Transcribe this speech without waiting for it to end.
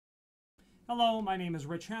Hello, my name is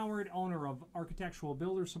Rich Howard, owner of Architectural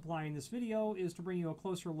Builder Supply. In this video is to bring you a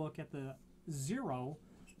closer look at the Zero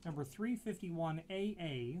number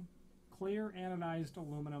 351AA clear anodized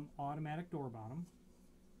aluminum automatic door bottom.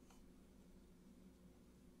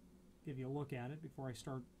 Give you a look at it before I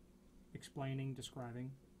start explaining,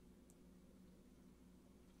 describing.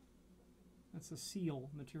 That's a seal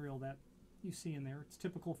material that you see in there. It's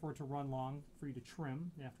typical for it to run long for you to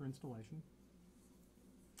trim after installation.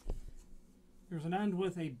 There's an end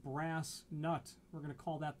with a brass nut. We're going to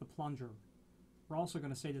call that the plunger. We're also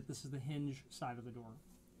going to say that this is the hinge side of the door.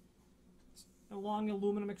 It's a long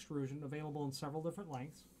aluminum extrusion available in several different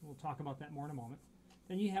lengths. We'll talk about that more in a moment.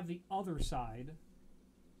 Then you have the other side,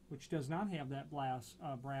 which does not have that brass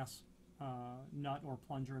nut or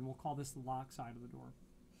plunger, and we'll call this the lock side of the door.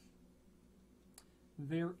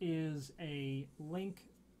 There is a link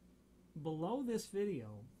below this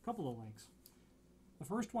video, a couple of links. The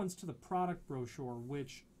first one's to the product brochure,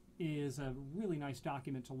 which is a really nice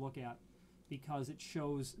document to look at because it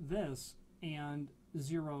shows this and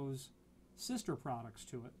Zero's sister products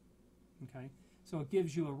to it. Okay, so it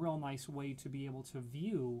gives you a real nice way to be able to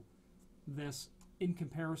view this in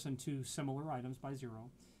comparison to similar items by Zero,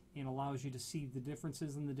 and allows you to see the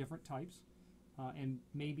differences in the different types and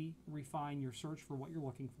maybe refine your search for what you're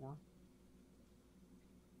looking for.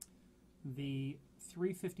 The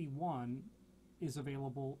 351 is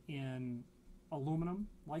available in aluminum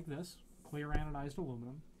like this, clear anodized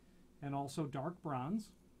aluminum, and also dark bronze.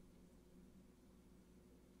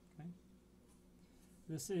 Okay.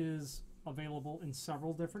 This is available in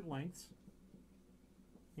several different lengths,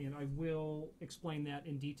 and I will explain that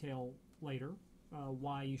in detail later,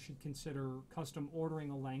 why you should consider custom ordering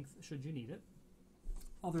a length should you need it,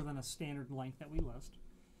 other than a standard length that we list.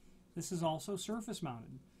 This is also surface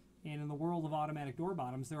mounted, and in the world of automatic door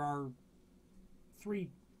bottoms there are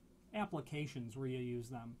three applications where you use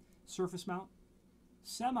them: surface mount,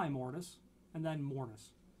 semi-mortise, and then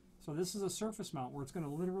mortise. So this is a surface mount where it's going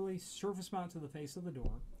to literally surface mount to the face of the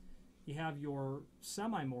door. You have your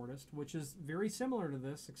semi-mortise, which is very similar to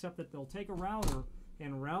this, except that they'll take a router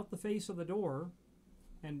and route the face of the door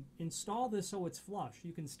and install this so it's flush.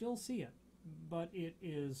 You can still see it, but it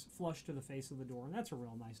is flush to the face of the door, and that's a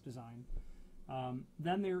real nice design.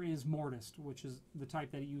 Then there is mortised, which is the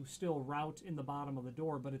type that you still route in the bottom of the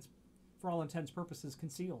door, but it's, for all intents and purposes,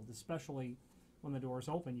 concealed, especially when the door is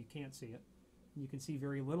open. You can't see it. You can see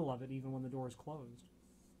very little of it even when the door is closed.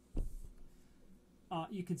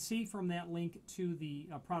 You can see from that link to the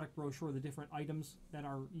product brochure the different items that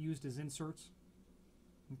are used as inserts.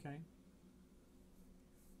 Okay.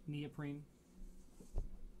 Neoprene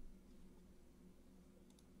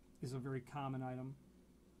is a very common item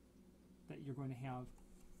that you're going to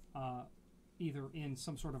have either in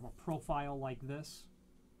some sort of a profile like this,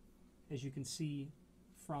 as you can see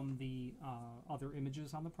from the other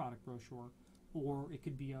images on the product brochure, or it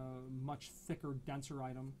could be a much thicker, denser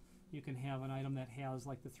item. You can have an item that has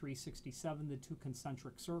like the 367, the two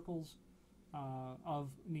concentric circles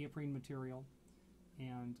of neoprene material,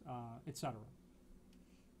 and etc.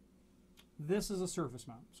 This is a surface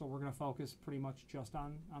mount, so we're going to focus pretty much just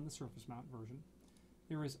on the surface mount version.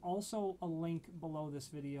 There is also a link below this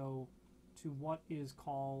video to what is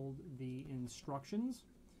called the instructions,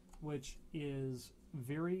 which is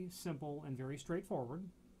very simple and very straightforward.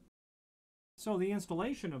 So the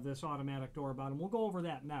installation of this automatic door bottom, we'll go over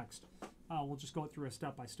that next. We'll just go through a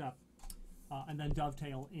step-by-step and then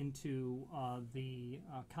dovetail into the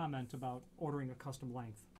comment about ordering a custom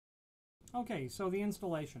length. Okay, so the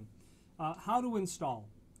installation. How to install.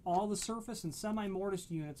 All the surface and semi-mortised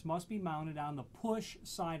units must be mounted on the push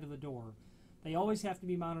side of the door. They always have to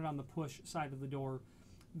be mounted on the push side of the door.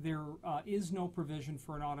 There is no provision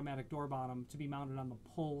for an automatic door bottom to be mounted on the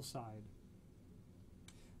pull side.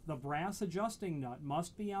 The brass adjusting nut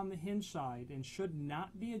must be on the hinge side and should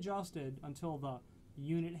not be adjusted until the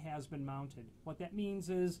unit has been mounted. What that means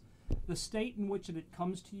is the state in which it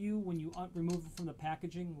comes to you when you remove it from the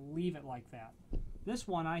packaging, leave it like that. This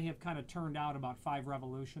one I have kind of turned out about 5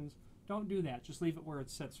 revolutions. Don't do that. Just leave it where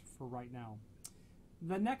it sits for right now.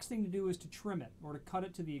 The next thing to do is to trim it, or to cut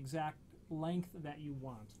it to the exact length that you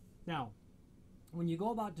want. Now, when you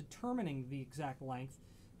go about determining the exact length,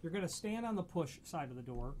 you're going to stand on the push side of the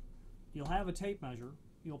door. You'll have a tape measure.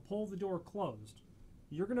 You'll pull the door closed.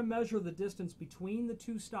 You're going to measure the distance between the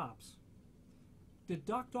two stops.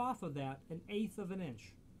 Deduct off of that 1/8 of an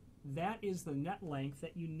inch. That is the net length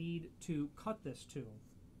that you need to cut this to.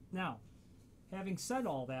 Now, having said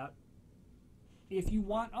all that, if you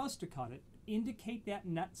want us to cut it, indicate that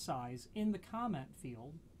net size in the comment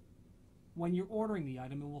field when you're ordering the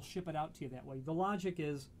item, and we'll ship it out to you that way. The logic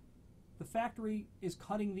is the factory is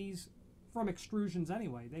cutting these from extrusions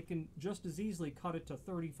anyway. They can just as easily cut it to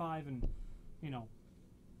 35 and, you know,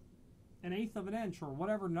 1/8 of an inch or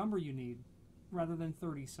whatever number you need rather than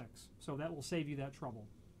 36. So that will save you that trouble.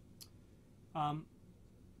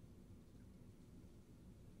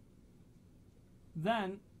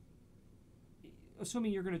 Then,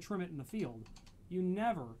 assuming you're going to trim it in the field, you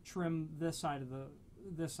never trim this side of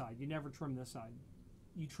this side. You never trim this side.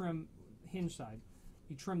 You trim hinge side.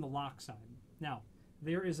 You trim the lock side. Now,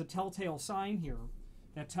 there is a telltale sign here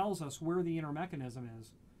that tells us where the inner mechanism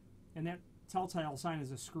is, and that telltale sign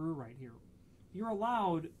is a screw right here. You're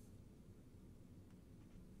allowed,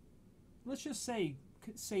 let's just say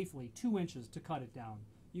safely, 2 inches to cut it down.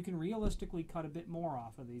 You can realistically cut a bit more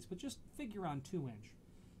off of these, but just figure on 2 inch.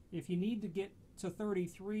 If you need to get to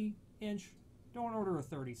 33 inch, don't order a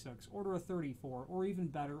 36, order a 34, or even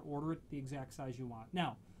better, order it the exact size you want.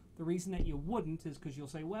 Now, the reason that you wouldn't is because you'll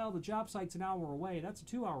say, well, the job site's an hour away, that's a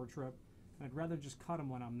 2-hour trip, and I'd rather just cut them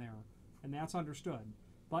when I'm there. And that's understood.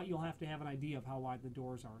 But you'll have to have an idea of how wide the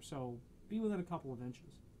doors are. So be within a couple of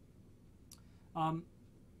inches.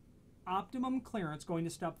 Optimum clearance, going to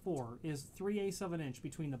step 4, is 3/8 of an inch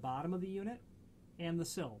between the bottom of the unit and the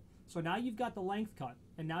sill. So now you've got the length cut,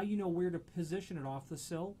 and now you know where to position it off the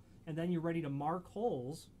sill, and then you're ready to mark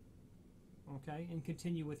holes, okay, and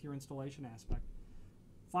continue with your installation aspect.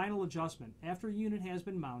 Final adjustment. After a unit has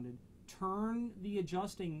been mounted, turn the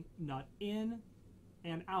adjusting nut in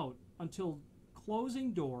and out until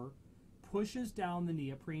closing door pushes down the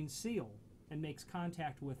neoprene seal and makes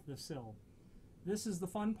contact with the sill. This is the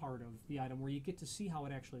fun part of the item, where you get to see how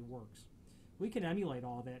it actually works. We can emulate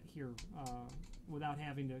all that here without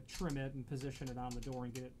having to trim it and position it on the door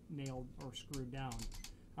and get it nailed or screwed down.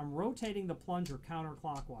 I'm rotating the plunger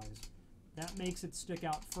counterclockwise. That makes it stick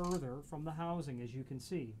out further from the housing, as you can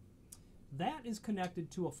see. That is connected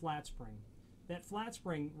to a flat spring. That flat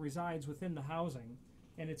spring resides within the housing,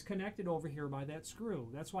 and it's connected over here by that screw.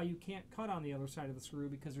 That's why you can't cut on the other side of the screw,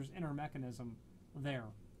 because there's inner mechanism there.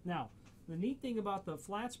 Now, the neat thing about the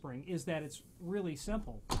flat spring is that it's really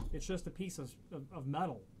simple. It's just a piece of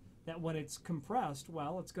metal that when it's compressed,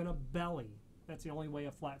 well, it's going to belly. That's the only way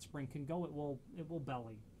a flat spring can go. It will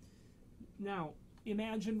belly. Now,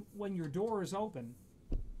 imagine when your door is open,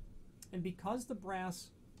 and because the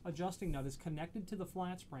brass adjusting nut is connected to the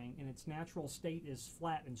flat spring and its natural state is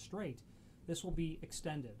flat and straight, this will be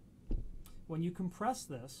extended. When you compress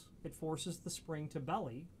this, it forces the spring to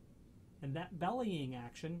belly, and that bellying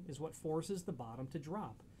action is what forces the bottom to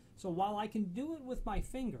drop. So while I can do it with my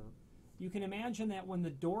finger, you can imagine that when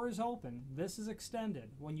the door is open, this is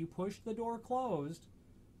extended. When you push the door closed,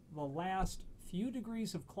 the last few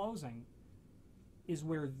degrees of closing is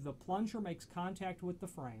where the plunger makes contact with the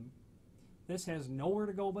frame. This has nowhere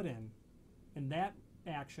to go but in, and that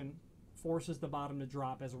action forces the bottom to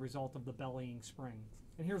drop as a result of the bellying spring.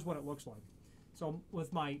 And here's what it looks like. So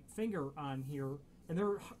with my finger on here, and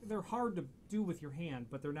they're hard to do with your hand,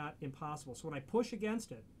 but they're not impossible. So when I push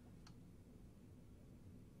against it,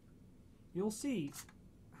 you'll see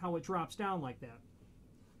how it drops down like that.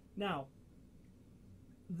 Now,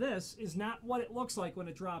 this is not what it looks like when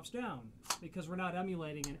it drops down, because we're not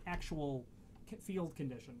emulating an actual field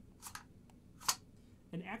condition.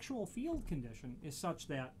 An actual field condition is such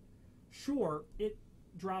that, sure, it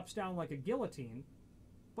drops down like a guillotine,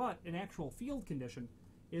 but an actual field condition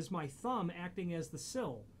is my thumb acting as the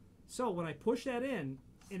sill. So when I push that in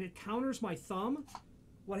and it counters my thumb,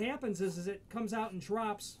 what happens is it comes out and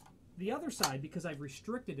drops the other side because I've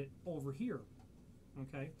restricted it over here.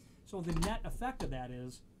 Okay? So the net effect of that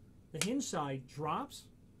is the hinge side drops,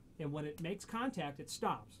 and when it makes contact, it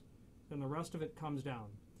stops. Then the rest of it comes down.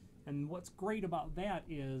 And what's great about that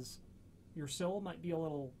is your sill might be a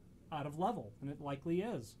little out of level, and it likely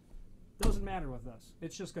is. Doesn't matter with this.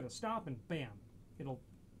 It's just going to stop and bam. It'll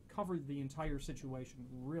cover the entire situation.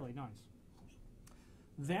 Really nice.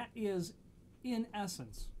 That is, in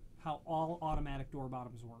essence, how all automatic door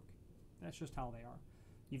bottoms work. That's just how they are.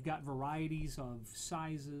 You've got varieties of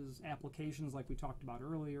sizes, applications like we talked about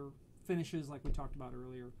earlier, finishes like we talked about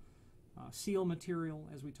earlier, seal material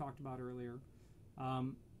as we talked about earlier.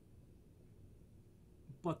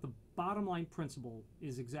 But the bottom line principle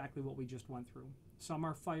is exactly what we just went through. Some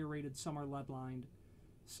are fire rated, some are lead lined,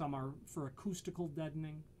 some are for acoustical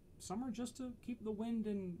deadening, some are just to keep the wind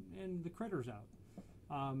and the critters out.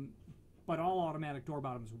 But all automatic door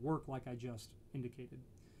bottoms work like I just indicated.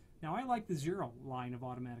 Now, I like the Zero line of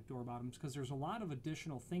automatic door bottoms because there's a lot of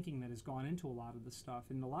additional thinking that has gone into a lot of this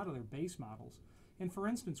stuff in a lot of their base models. And for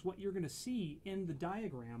instance, what you're going to see in the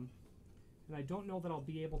diagram, and I don't know that I'll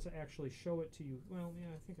be able to actually show it to you. Well, yeah,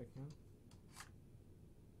 I think I can.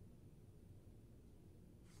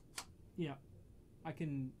 yeah, I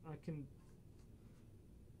can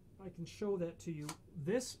show that to you.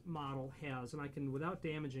 This model has, and I can, without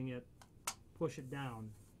damaging it, push it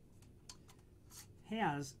down,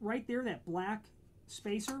 has right there that black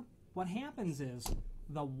spacer. What happens is,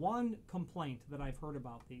 the one complaint that I've heard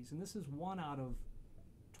about these, and this is 1 out of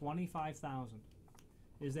 25,000,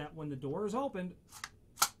 is that when the door is opened,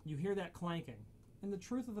 you hear that clanking. And the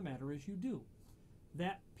truth of the matter is you do.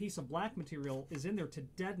 That piece of black material is in there to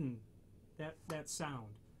deaden that sound.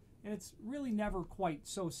 And it's really never quite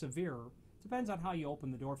so severe. Depends on how you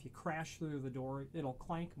open the door. If you crash through the door, it'll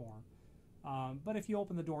clank more. But if you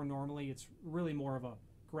open the door normally, it's really more of a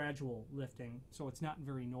gradual lifting, so it's not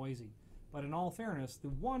very noisy. But in all fairness, the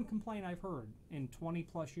one complaint I've heard in 20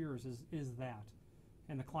 plus years is that,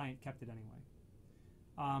 and the client kept it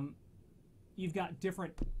anyway. You've got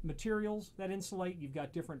different materials that insulate. You've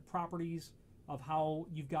got different properties of how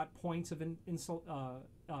you've got points of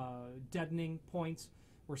deadening points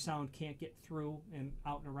where sound can't get through and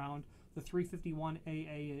out and around. The 351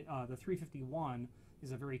 AA, the 351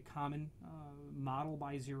 is a very common model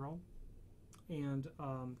by Zero, and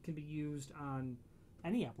can be used on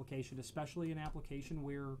any application, especially an application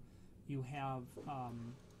where you have,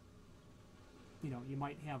 you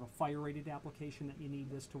might have a fire-rated application that you need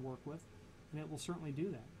this to work with, and it will certainly do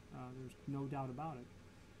that. There's no doubt about it.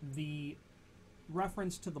 The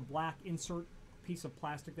reference to the black insert piece of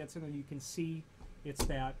plastic that's in there, you can see it's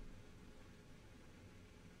that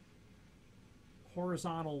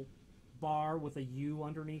horizontal bar with a U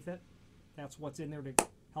underneath it. That's what's in there to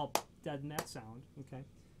help deaden that sound. Okay.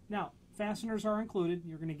 Now, fasteners are included.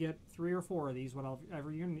 You're going to get 3 or 4 of these,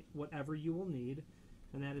 whatever you will need,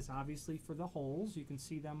 and that is obviously for the holes. You can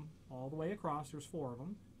see them all the way across. There's 4 of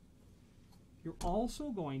them. You're also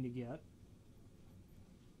going to get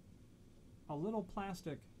a little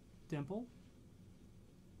plastic dimple,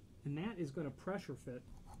 and that is going to pressure fit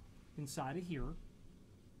inside of here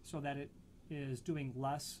so that it is doing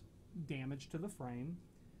less damage to the frame.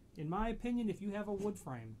 In my opinion, if you have a wood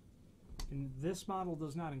frame, and this model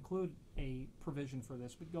does not include a provision for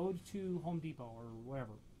this, but go to Home Depot or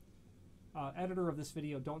whatever. Editor of this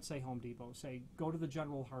video, don't say Home Depot. Say go to the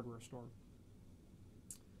general hardware store.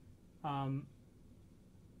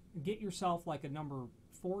 Get yourself like a number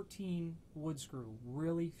 14 wood screw,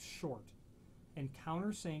 really short, and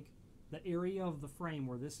countersink the area of the frame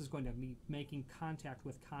where this is going to be making contact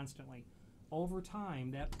with constantly. Over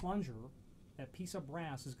time, that plunger, that piece of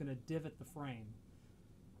brass, is going to divot the frame.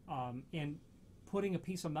 And putting a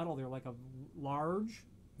piece of metal there, like a large,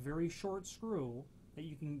 very short screw that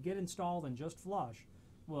you can get installed and just flush,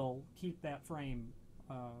 will keep that frame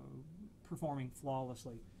performing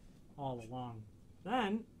flawlessly all along.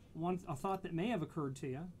 Then, a thought that may have occurred to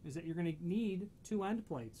you is that you're going to need 2 end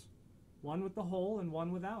plates, one with the hole and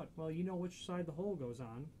one without. Well, you know which side the hole goes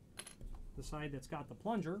on, the side that's got the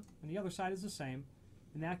plunger, and the other side is the same,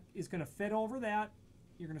 and that is going to fit over that.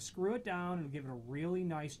 You're going to screw it down and give it a really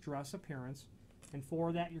nice dress appearance, and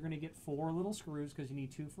for that you're going to get 4 little screws, because you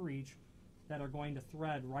need 2 for each, that are going to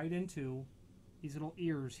thread right into these little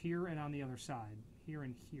ears here and on the other side, here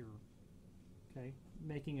and here, okay,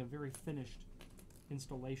 making a very finished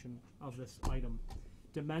installation of this item.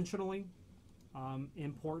 Dimensionally,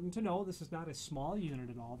 important to know, this is not a small unit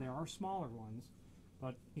at all. There are smaller ones,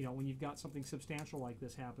 but when you've got something substantial like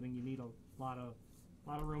this happening, you need a lot of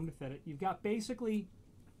room to fit it. You've got basically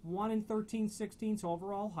 1 13/16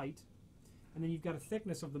 overall height, and then you've got a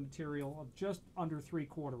thickness of the material of just under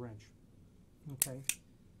 3/4 inch. Okay,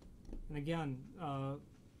 and again,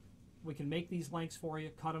 we can make these lengths for you,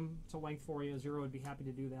 cut them to length for you. Zero would be happy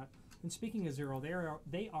to do that. And speaking of Zero,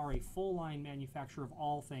 they are a full line manufacturer of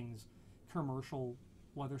all things commercial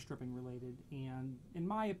weather stripping related, and in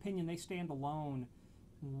my opinion, they stand alone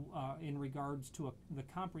in regards to the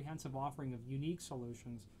comprehensive offering of unique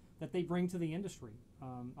solutions that they bring to the industry.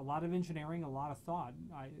 A lot of engineering, a lot of thought.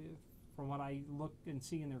 From what I look and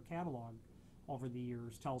see in their catalog over the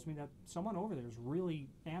years, tells me that someone over there is really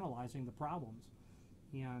analyzing the problems.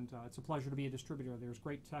 And it's a pleasure to be a distributor. There's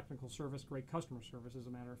great technical service, great customer service, as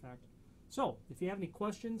a matter of fact. So, if you have any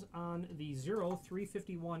questions on the Zero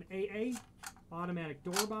 351 AA automatic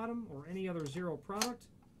door bottom or any other Zero product,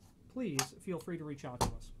 please feel free to reach out to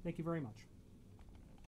us. Thank you very much.